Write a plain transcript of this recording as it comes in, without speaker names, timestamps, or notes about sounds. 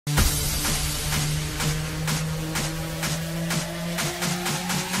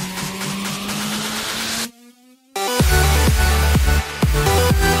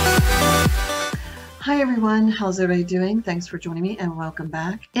Hi everyone, how's everybody doing? Thanks for joining me and welcome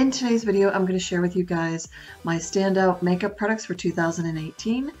back. In today's video, I'm going to share with you guys my standout makeup products for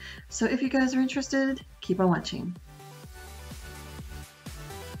 2018. So if you guys are interested, keep on watching.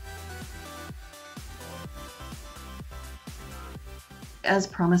 As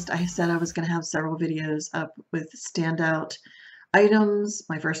promised, I said I was going to have several videos up with standout items.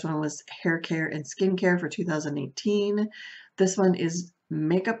 My first one was hair care and skincare for 2018. This one is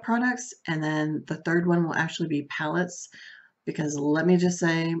makeup products, and then the third one will actually be palettes, because let me just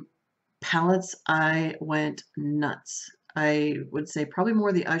say, palettes, I went nuts. I would say probably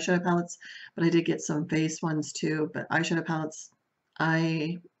more the eyeshadow palettes, but I did get some face ones too. But eyeshadow palettes,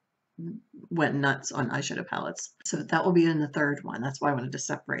 I went nuts on eyeshadow palettes. So that will be in the third one. That's why I wanted to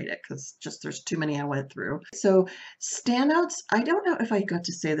separate it, because just there's too many I went through. So standouts, I don't know if I got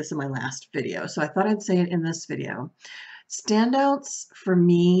to say this in my last video, so I thought I'd say it in this video. Standouts for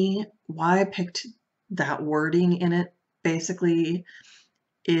me, why I picked that wording in it basically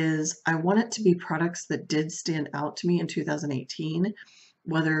is I want it to be products that did stand out to me in 2018,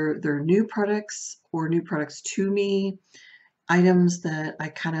 whether they're new products or new products to me, items that I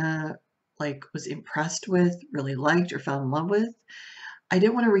kind of like was impressed with, really liked, or fell in love with. I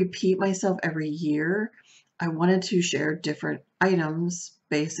didn't want to repeat myself every year. I wanted to share different items,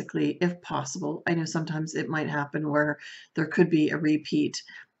 basically, if possible. I know sometimes it might happen where there could be a repeat,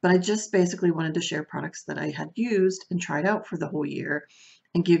 but I just basically wanted to share products that I had used and tried out for the whole year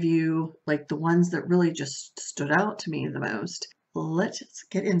and give you like the ones that really just stood out to me the most. Let's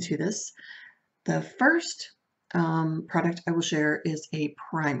get into this. The first product I will share is a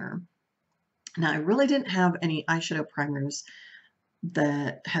primer. Now, I really didn't have any eyeshadow primers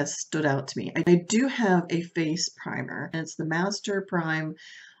that has stood out to me. I do have a face primer, and it's the Master Prime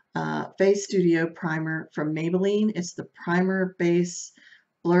Face Studio Primer from Maybelline. It's the Primer Base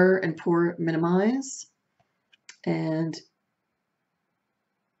Blur and Pore Minimize, and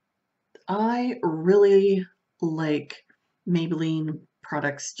I really like Maybelline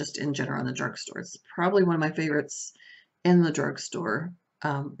products just in general in the drugstore. It's probably one of my favorites in the drugstore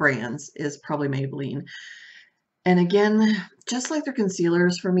brands is probably Maybelline. And again, just like their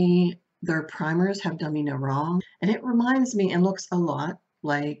concealers for me, their primers have done me no wrong. And it reminds me and looks a lot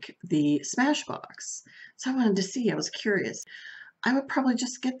like the Smashbox. So I wanted to see, I was curious. I would probably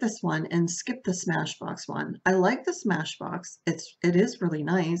just get this one and skip the Smashbox one. I like the Smashbox. It is really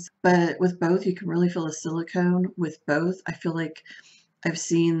nice, but with both, you can really feel the silicone with both. I feel like I've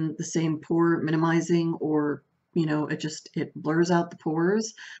seen the same pore minimizing, or it blurs out the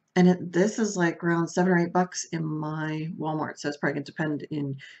pores. And this is like around $7 or $8 in my Walmart. So it's probably going to depend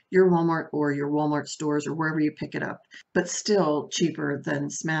in your Walmart or your Walmart stores or wherever you pick it up, but still cheaper than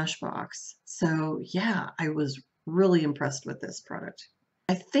Smashbox. So yeah, I was really impressed with this product.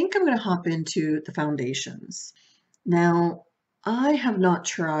 I think I'm going to hop into the foundations. Now, I have not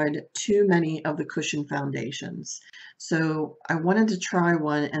tried too many of the cushion foundations, so I wanted to try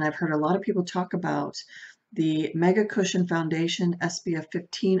one, and I've heard a lot of people talk about the Mega Cushion Foundation SPF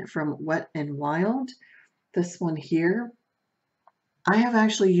 15 from Wet n Wild. This one here. I have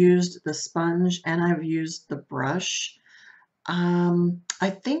actually used the sponge and I've used the brush. I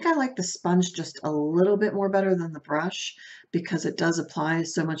think I like the sponge just a little bit more better than the brush, because it does apply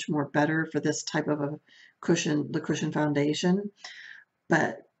so much more better for this type of a cushion, the cushion foundation.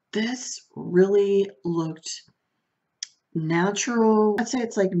 But this really looked natural. I'd say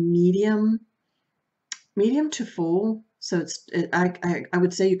it's like medium to full. So I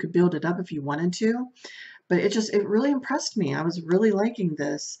would say you could build it up if you wanted to, but it really impressed me. I was really liking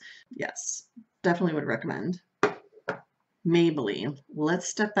this. Yes, definitely would recommend. Maybelline. Let's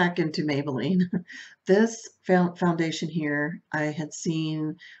step back into Maybelline. This foundation here, I had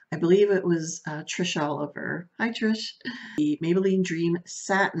seen, I believe it was Trish Oliver. Hi, Trish. The Maybelline Dream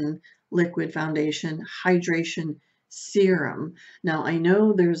Satin Liquid Foundation Hydration Serum. Now, I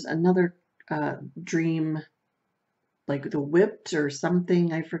know there's another Dream, like the Whipped or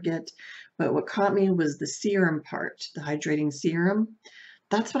something, I forget. But what caught me was the serum part, the hydrating serum.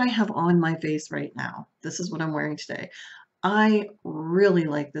 That's what I have on my face right now. This is what I'm wearing today. I really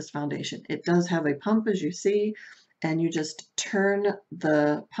like this foundation. It does have a pump, as you see, and you just turn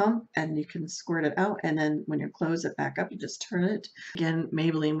the pump and you can squirt it out, and then when you close it back up, you just turn it. Again,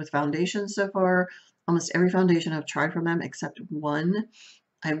 Maybelline with foundations so far, almost every foundation I've tried from them except one,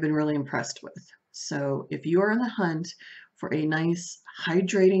 I've been really impressed with. So if you are on the hunt for a nice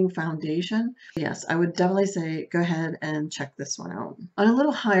hydrating foundation, yes, I would definitely say go ahead and check this one out. On a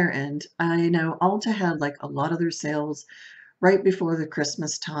little higher end, I know Ulta had like a lot of their sales right before the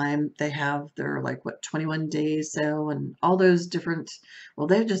Christmas time. They have their like what 21 days sale and all those different, well,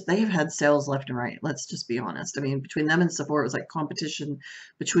 they've had sales left and right. Let's just be honest. I mean, between them and Sephora, it was like competition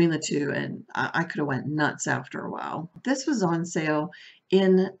between the two, and I could have went nuts after a while. This was on sale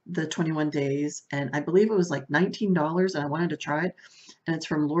in the 21 days, and I believe it was like $19, and I wanted to try it. And it's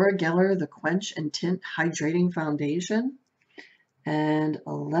from Laura Geller, the Quench and Tint Hydrating Foundation. And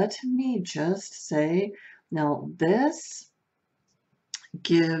let me just say, now this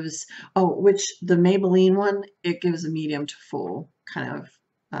gives, oh, which the Maybelline one, it gives a medium to full kind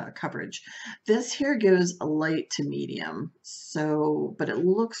of coverage. This here gives a light to medium, so, but it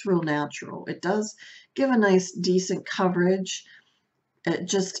looks real natural. It does give a nice decent coverage.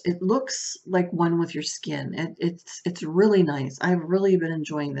 It looks like one with your skin. It's really nice. I've really been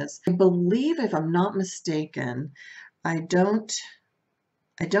enjoying this. I believe, if I'm not mistaken, I don't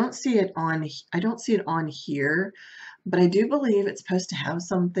see it on here, but I do believe it's supposed to have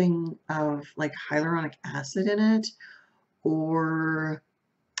something of like hyaluronic acid in it or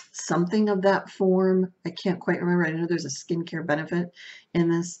something of that form. I can't quite remember. I know there's a skincare benefit in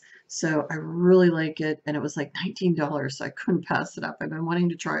this, so I really like it, and it was like $19, so I couldn't pass it up. I've been wanting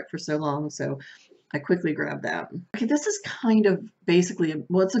to try it for so long, so I quickly grabbed that. Okay, this is kind of basically,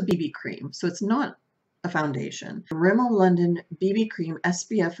 well, it's a BB cream, so it's not a foundation. Rimmel London BB Cream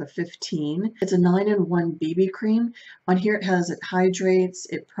SPF of 15. It's a 9-in-1 BB cream. On here it has, it hydrates,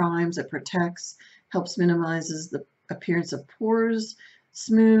 it primes, it protects, helps minimizes the appearance of pores,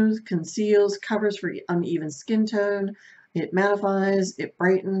 smooth, conceals, covers for uneven skin tone. It mattifies, it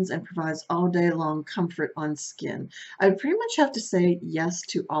brightens, and provides all day long comfort on skin. I would pretty much have to say yes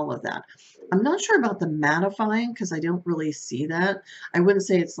to all of that. I'm not sure about the mattifying because I don't really see that. I wouldn't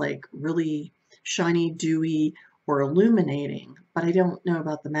say it's like really shiny, dewy, or illuminating, but I don't know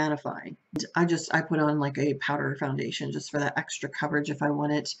about the mattifying. I put on like a powder foundation just for that extra coverage if I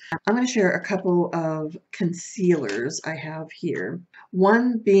want it. I'm going to share a couple of concealers I have here.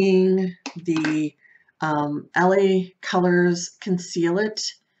 One being the LA Colors Conceal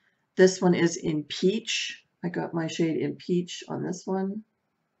It. This one is in peach. I got my shade in peach on this one.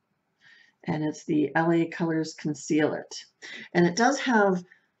 And it's the LA Colors Conceal It. And it does have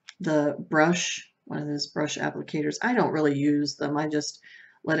the brush, one of those brush applicators. I don't really use them. I just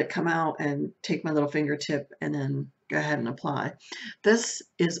let it come out and take my little fingertip and then go ahead and apply. This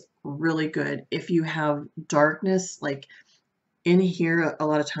is really good if you have darkness, like in here. A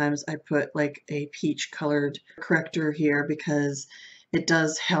lot of times I put like a peach colored corrector here because it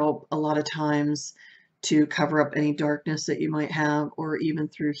does help a lot of times to cover up any darkness that you might have, or even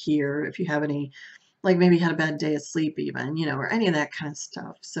through here if you have any, like maybe you had a bad day of sleep even, you know, or any of that kind of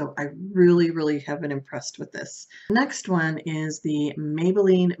stuff. So I really, really have been impressed with this. Next one is the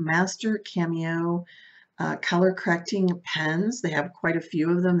Maybelline Master Cameo color correcting pens. They have quite a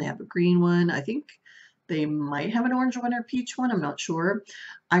few of them. They have a green one. I think they might have an orange one or peach one. I'm not sure.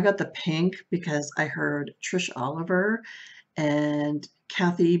 I got the pink because I heard Trish Oliver and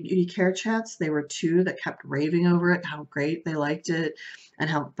Kathy Beauty Care Chats. They were two that kept raving over it, how great they liked it and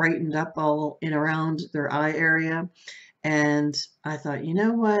how it brightened up all in around their eye area. And I thought, you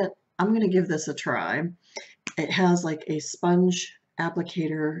know what? I'm going to give this a try. It has like a sponge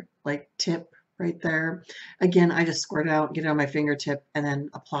applicator like tip right there. Again, I just squirt it out, get it on my fingertip, and then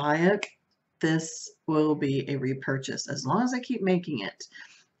apply it. This will be a repurchase as long as I keep making it.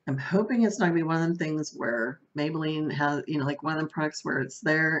 I'm hoping it's not going to be one of them things where Maybelline has, you know, like one of them products where it's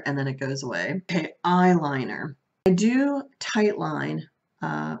there and then it goes away. Okay, eyeliner. I do tight line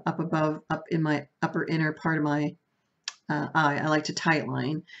up above, up in my upper inner part of my eye. I like to tight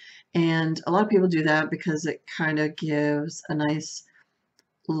line. And a lot of people do that because it kind of gives a nice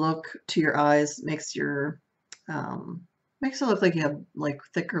look to your eyes, makes your makes it look like you have like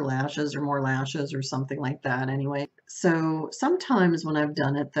thicker lashes or more lashes or something like that anyway. So sometimes when I've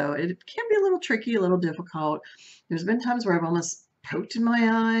done it though, it can be a little tricky, a little difficult. There's been times where I've almost poked in my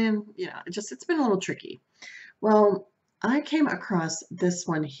eye and it's been a little tricky. Well, I came across this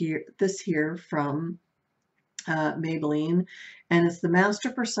one here, from Maybelline, and it's the Master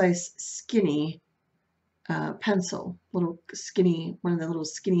Precise Skinny pencil, little skinny, one of the little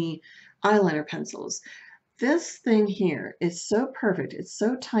skinny eyeliner pencils. This thing here is so perfect. It's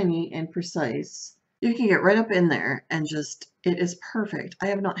so tiny and precise. You can get right up in there and just, it is perfect. I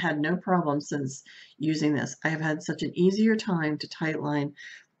have not had no problem since using this. I have had such an easier time to tight line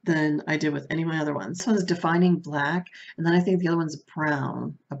than I did with any of my other ones. This one's Defining Black, and then I think the other one's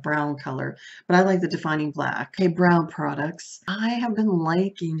brown, a brown color, but I like the Defining Black. Okay, brow products. I have been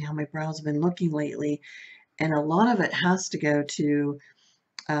liking how my brows have been looking lately, and a lot of it has to go to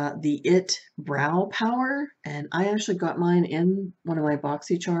the It Brow Power, and I actually got mine in one of my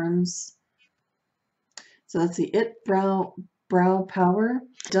BoxyCharms. So that's the It Brow Power.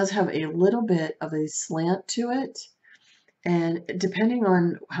 It does have a little bit of a slant to it, and depending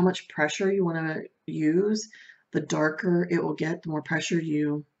on how much pressure you want to use, the darker it will get, the more pressure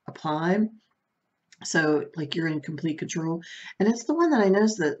you apply. So like you're in complete control. And it's the one that I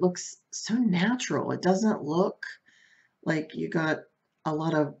noticed that looks so natural. It doesn't look like you got a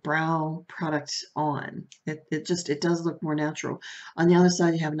lot of brow product on. It does look more natural. On the other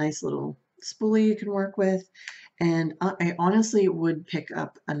side, you have a nice little spoolie you can work with. And I honestly would pick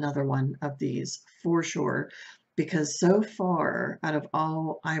up another one of these for sure, because so far out of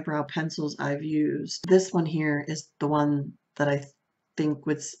all eyebrow pencils I've used, this one here is the one that I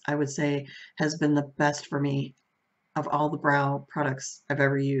would say has been the best for me of all the brow products I've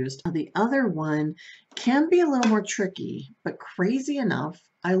ever used. The other one can be a little more tricky, but crazy enough,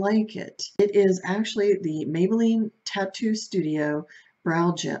 I like it. It is actually the Maybelline Tattoo Studio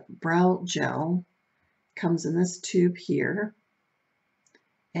Brow Gel. Comes in this tube here.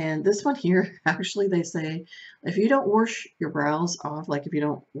 And this one here, actually they say, if you don't wash your brows off, like if you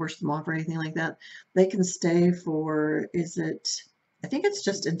don't wash them off or anything like that, they can stay for, I think it's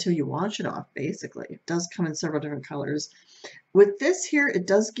just until you wash it off, basically. It does come in several different colors. With this here, it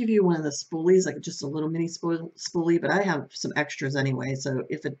does give you one of the spoolies, like just a little mini spoolie, but I have some extras anyway, so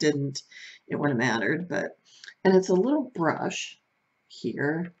if it didn't, it wouldn't have mattered. And it's a little brush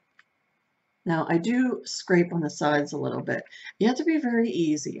here. Now, I do scrape on the sides a little bit. You have to be very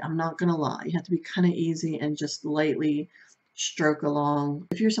easy. I'm not going to lie. You have to be kind of easy and just lightly stroke along.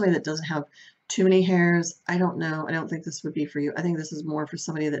 If you're somebody that doesn't have too many hairs, I don't know. I don't think this would be for you. I think this is more for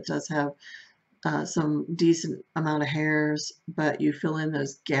somebody that does have some decent amount of hairs, but you fill in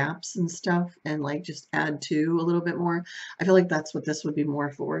those gaps and stuff and like just add to a little bit more. I feel like that's what this would be more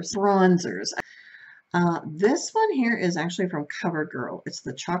for. Bronzers. This one here is actually from CoverGirl. It's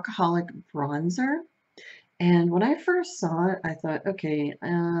the Chocoholic Bronzer. And when I first saw it, I thought, okay,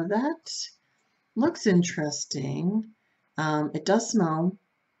 that looks interesting. It does smell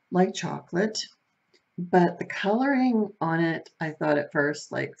like chocolate, but the coloring on it, I thought at first,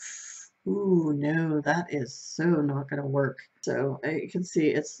 like, ooh, no, that is so not going to work. So you can see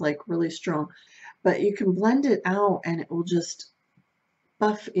it's like really strong, but you can blend it out and it will just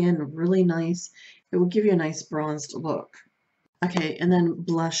buff in really nice. It will give you a nice bronzed look. Okay, and then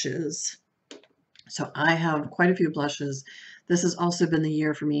blushes. So I have quite a few blushes. This has also been the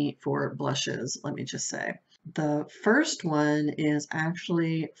year for me for blushes, let me just say. The first one is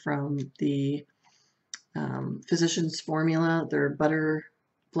actually from the Physicians Formula. They're butter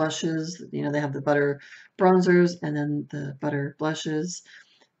blushes. You know, they have the butter bronzers and then the butter blushes.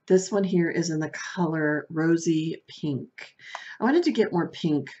 This one here is in the color Rosy Pink. I wanted to get more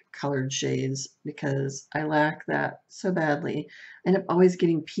pink colored shades because I lack that so badly. I end up always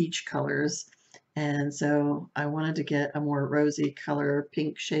getting peach colors, and so I wanted to get a more rosy color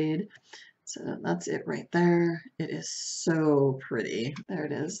pink shade. So that's it right there. It is so pretty. There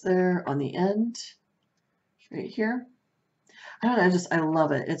it is there on the end, right here. I don't know, I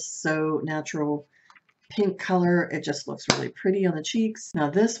love it. It's so natural. Pink color. It just looks really pretty on the cheeks. Now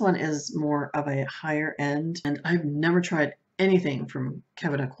this one is more of a higher end, and I've never tried anything from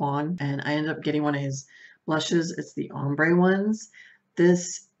Kevin Aquan, and I ended up getting one of his blushes. It's the ombre ones.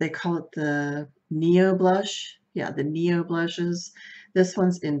 This, they call it the Neo blush. Yeah, the Neo blushes. This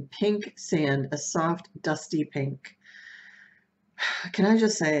one's in Pink Sand, a soft, dusty pink. Can I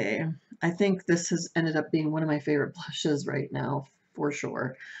just say, I think this has ended up being one of my favorite blushes right now, for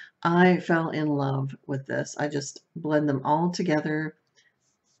sure. I fell in love with this. I just blend them all together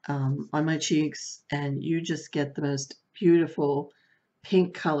on my cheeks, and you just get the most beautiful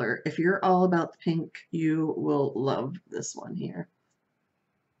pink color. If you're all about the pink, you will love this one here.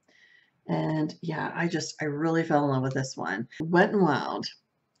 And yeah, I really fell in love with this one. Wet n Wild.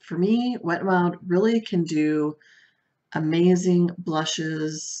 For me, Wet n Wild really can do amazing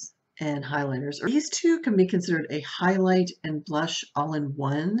blushes and highlighters. These two can be considered a highlight and blush all in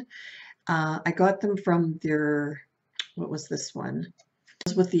one. I got them from their, what was this one? It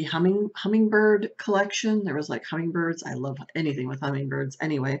was with the hummingbird collection. There was like hummingbirds. I love anything with hummingbirds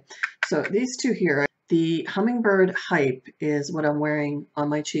anyway. So these two here, the hummingbird hype is what I'm wearing on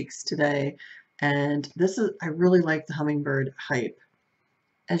my cheeks today. And this is, I really like the hummingbird hype.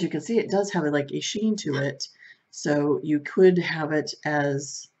 As you can see, it does have like a sheen to it. So you could have it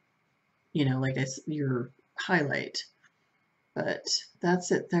as, you know, like your highlight. But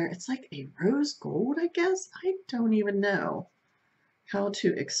that's it there. It's like a rose gold, I guess. I don't even know how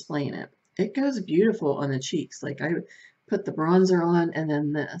to explain it. It goes beautiful on the cheeks. Like I put the bronzer on and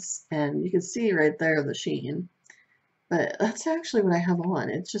then this, and you can see right there the sheen. But that's actually what I have on.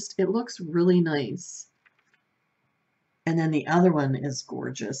 It looks really nice. And then the other one is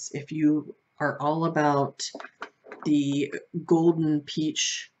gorgeous. If you are all about the golden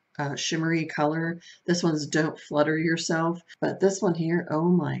peach shimmery color, this one's Don't Flutter Yourself. But this one here, oh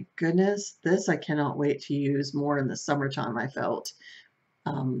my goodness, this I cannot wait to use more in the summertime, I felt.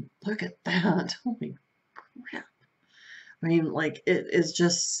 Look at that. Holy crap. I mean, like, it is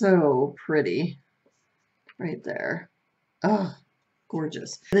just so pretty right there. Oh,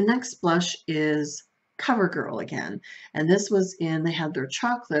 gorgeous. The next blush is CoverGirl again. And this was they had their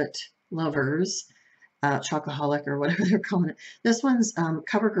chocolate lovers, chocoholic or whatever they're calling it. This one's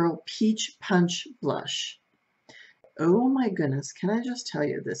CoverGirl Peach Punch Blush. Oh my goodness, can I just tell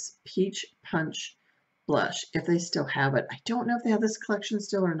you, this Peach Punch blush, if they still have it. I don't know if they have this collection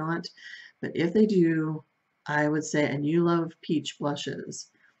still or not, but if they do, I would say, and you love peach blushes,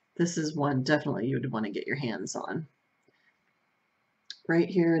 this is one definitely you would want to get your hands on. Right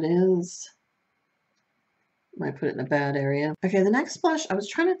here it is. Might put it in a bad area. Okay, the next blush, I was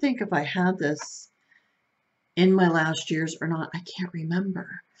trying to think if I had this in my last year's or not. I can't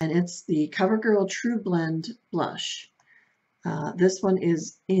remember. And it's the CoverGirl True Blend Blush. This one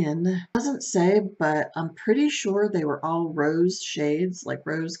is doesn't say, but I'm pretty sure they were all rose shades, like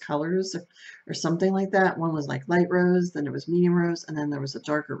rose colors or something like that. One was like light rose, then it was medium rose, and then there was a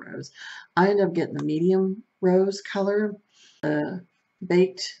darker rose. I ended up getting the medium rose color, the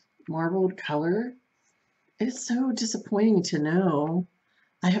baked marbled color. It's so disappointing to know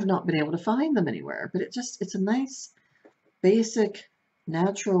I have not been able to find them anywhere, but it's a nice basic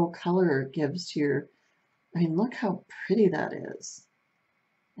natural color it gives to your, I mean, look how pretty that is.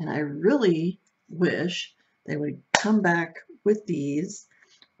 And I really wish they would come back with these,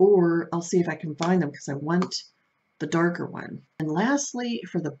 or I'll see if I can find them because I want the darker one. And lastly,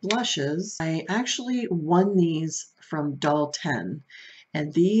 for the blushes, I actually won these from Doll 10.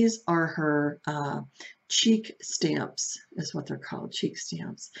 And these are her cheek stamps, is what they're called, cheek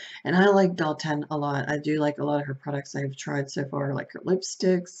stamps. And I like Doll 10 a lot. I do like a lot of her products I've tried so far, like her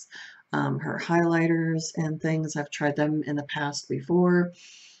lipsticks, her highlighters and things. I've tried them in the past before.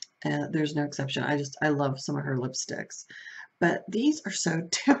 There's no exception. I love some of her lipsticks. But these are so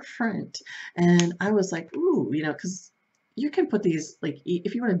different. And I was like, ooh, you know, because you can put these, like,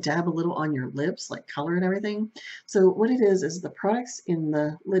 if you want to dab a little on your lips, like color and everything. So what it is the product's in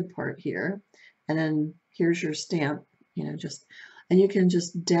the lid part here. And then here's your stamp, you know, and you can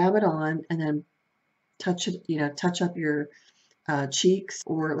just dab it on and then touch it, you know, touch up your cheeks,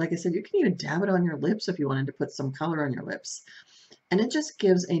 or like I said, you can even dab it on your lips if you wanted to put some color on your lips. And it just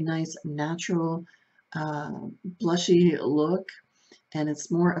gives a nice natural blushy look, and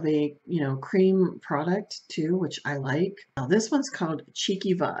it's more of a, you know, cream product too, which I like. Now this one's called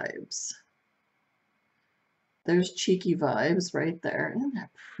Cheeky Vibes. There's Cheeky Vibes right there. Isn't that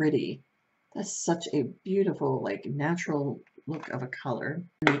pretty? That's such a beautiful, like, natural look of a color.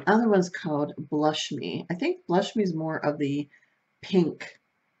 And the other one's called Blush Me. I think Blush Me is more of the pink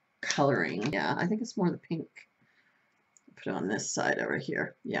coloring. Yeah, I think it's more the pink. Put it on this side over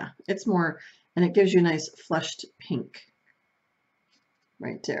here. Yeah, it's more, and it gives you a nice flushed pink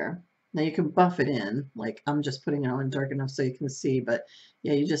right there. Now you can buff it in, like I'm just putting it on dark enough so you can see, but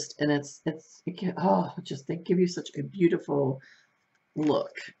yeah, you just, and they give you such a beautiful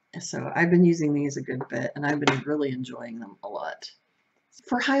look. So I've been using these a good bit, and I've been really enjoying them a lot.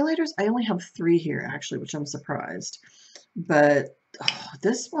 For highlighters, I only have 3 here actually, which I'm surprised. But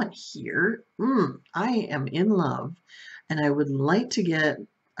this one here, I am in love, and I would like to get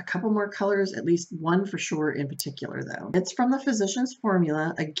a couple more colors, at least one for sure in particular though. It's from the Physicians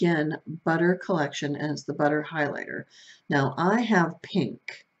Formula, again, Butter Collection, and it's the Butter Highlighter. Now I have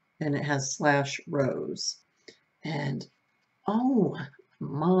pink, and it has slash rose, and oh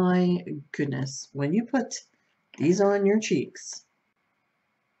my goodness, when you put these on your cheeks,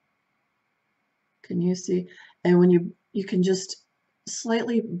 can you see? And when you can just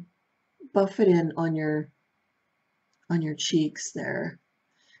slightly buff it in on your cheeks there,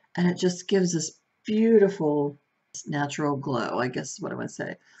 and it just gives this beautiful natural glow, I guess is what I would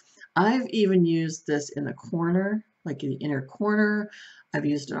say. I've even used this in the corner, like in the inner corner. I've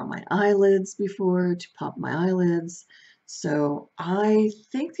used it on my eyelids before to pop my eyelids. So I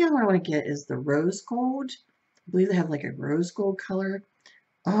think the other one I want to get is the rose gold. I believe they have like a rose gold color.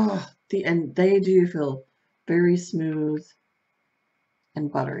 Oh, and they do feel very smooth and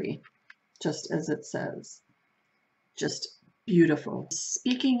buttery, just as it says. Just beautiful.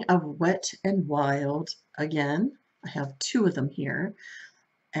 Speaking of Wet and Wild, again, I have 2 of them here.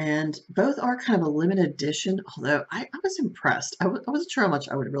 And both are kind of a limited edition, although I was impressed. I wasn't sure how much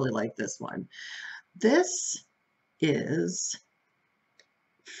I would really like this one. This is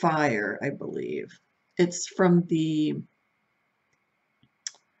Fire, I believe. It's from the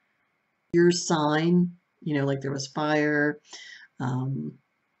your sign, you know, like there was fire. Um,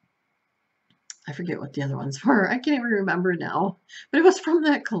 I forget what the other ones were. I can't even remember now, but it was from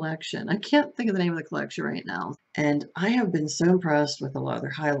that collection. I can't think of the name of the collection right now. And I have been so impressed with a lot of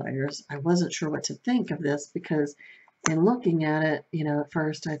their highlighters. I wasn't sure what to think of this because in looking at it, you know, at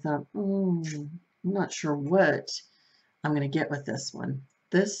first I thought, I'm not sure what I'm going to get with this one.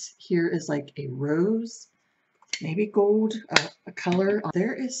 This here is like a rose, maybe gold, a color.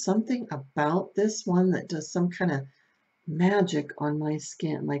 There is something about this one that does some kind of magic on my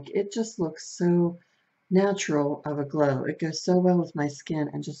skin. Like it just looks so natural of a glow. It goes so well with my skin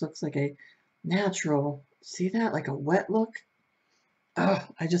and just looks like a natural, see that? Like a wet look. Oh,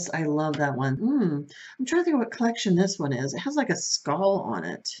 I love that one. I'm trying to think of what collection this one is. It has like a skull on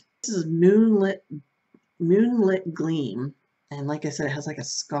it. This is Moonlit Gleam. And like I said, it has like a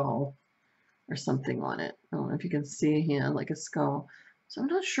skull or something on it. I don't know if you can see here, like a skull. So I'm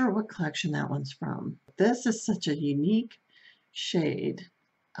not sure what collection that one's from. This is such a unique shade.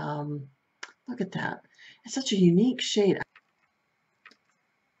 Look at that. It's such a unique shade.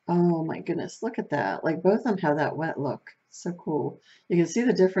 Oh my goodness, look at that. Like both of them have that wet look. So cool. You can see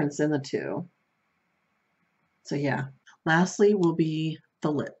the difference in the two. So yeah. Lastly will be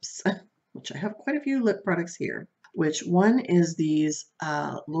the lips, which I have quite a few lip products here. Which one is these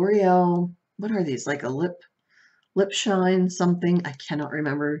L'Oreal, what are these? Like a lip shine something. I cannot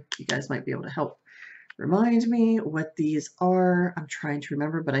remember. You guys might be able to help remind me what these are. I'm trying to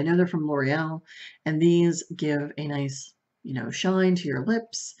remember, but I know they're from L'Oreal, and these give a nice, you know, shine to your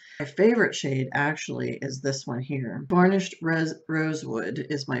lips. My favorite shade actually is this one here. Varnished Rosewood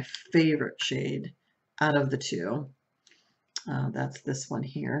is my favorite shade out of the two. That's this one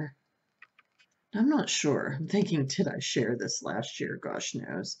here. I'm not sure. I'm thinking, did I share this last year? Gosh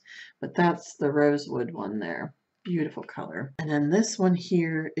knows. But that's the Rosewood one there. Beautiful color. And then this one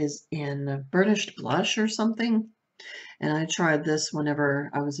here is in Burnished Blush or something. And I tried this whenever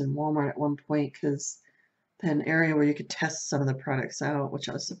I was in Walmart at one point because they had an area where you could test some of the products out, which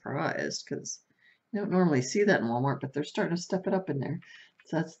I was surprised because you don't normally see that in Walmart, but they're starting to step it up in there.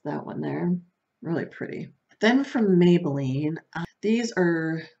 So that's that one there. Really pretty. Then from Maybelline, these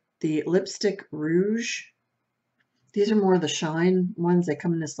are the Lipstick Rouge. These are more the shine ones. They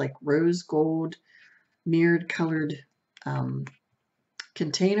come in this like rose gold mirrored colored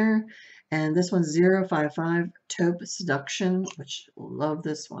container. And this one's 055 Taupe Seduction, which love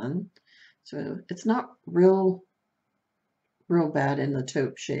this one. So it's not real bad in the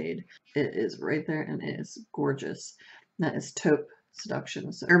taupe shade. It is right there and it is gorgeous. That is Taupe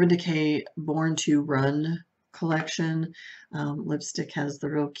Seduction. So Urban Decay Born to Run collection. Lipstick has the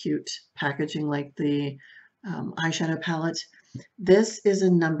real cute packaging like the eyeshadow palette. This is a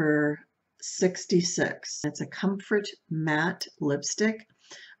number 66. It's a Comfort Matte lipstick.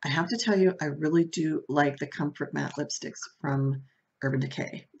 I have to tell you, I really do like the Comfort Matte lipsticks from Urban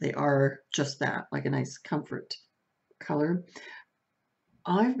Decay. They are just that, like a nice comfort color.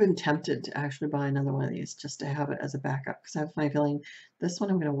 I've been tempted to actually buy another one of these just to have it as a backup because I have a funny feeling this one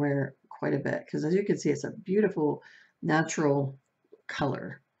I'm going to wear quite a bit because as you can see, it's a beautiful natural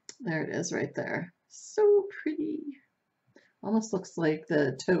color. There it is right there. So pretty. Almost looks like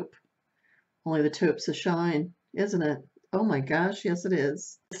the taupe, only the taupe's a shine, isn't it? Oh my gosh, yes it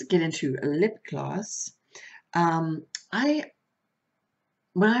is. Let's get into lip gloss. When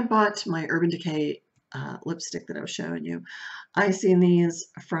I bought my Urban Decay lipstick that I was showing you, I seen these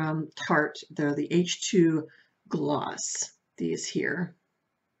from Tarte. They're the H2 Gloss, these here.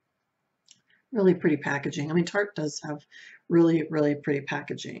 Really pretty packaging. I mean, Tarte does have really, really pretty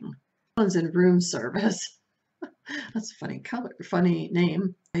packaging. One's in room service. That's a funny color, funny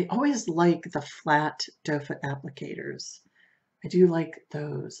name. I always like the flat doe foot applicators. I do like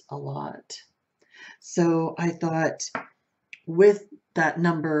those a lot. So I thought with that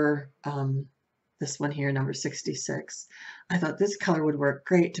number, this one here, number 66, I thought this color would work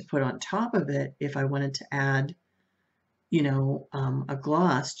great to put on top of it if I wanted to add, you know, a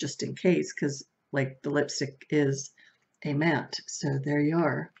gloss just in case, because like the lipstick is a matte. So there you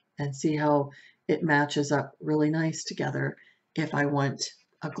are. And see how it matches up really nice together if I want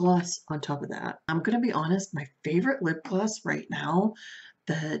a gloss on top of that. I'm going to be honest, my favorite lip gloss right now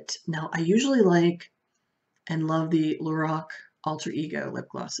I usually like and love the Lorac Alter Ego lip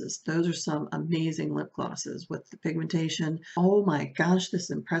glosses. Those are some amazing lip glosses with the pigmentation. Oh my gosh, this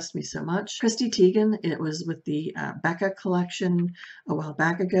impressed me so much. Christy Teigen, it was with the Becca collection a while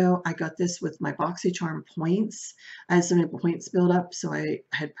back ago. I got this with my BoxyCharm points. I had so many points built up, so I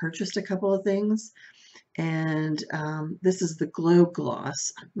had purchased a couple of things. And this is the Glow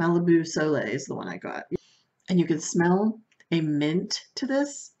Gloss. Malibu Soleil is the one I got. And you can smell a mint to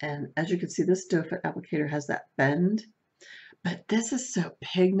this. And as you can see, this doe foot applicator has that bend. But this is so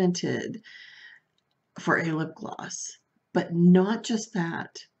pigmented for a lip gloss. But not just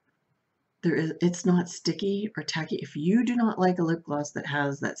that. It's not sticky or tacky. If you do not like a lip gloss that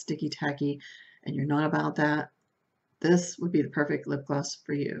has that sticky tacky and you're not about that, this would be the perfect lip gloss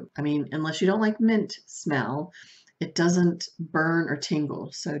for you. I mean, unless you don't like mint smell, it doesn't burn or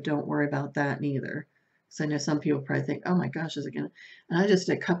tingle, so don't worry about that neither. So I know some people probably think, oh my gosh, is it gonna? And I just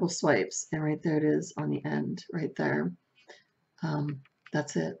did a couple swipes, and right there it is on the end, right there.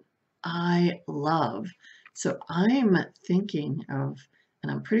 That's it. I love. So I'm thinking of,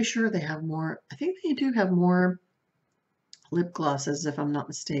 and I'm pretty sure they have more, I think they do have more lip glosses if I'm not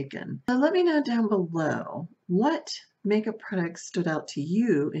mistaken. So let me know down below what makeup products stood out to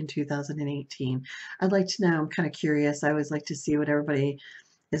you in 2018. I'd like to know. I'm kind of curious. I always like to see what everybody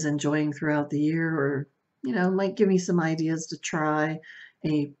is enjoying throughout the year, or might give me some ideas to try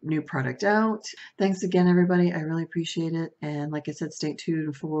a new product out. Thanks again, everybody. I really appreciate it. And like I said, stay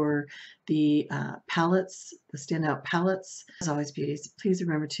tuned for the palettes, the standout palettes. As always, beauties, please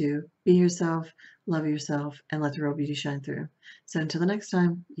remember to be yourself, love yourself, and let the real beauty shine through. So until the next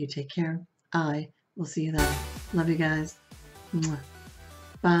time, you take care. I will see you then. Love you guys. Mwah.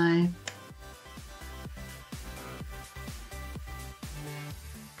 Bye.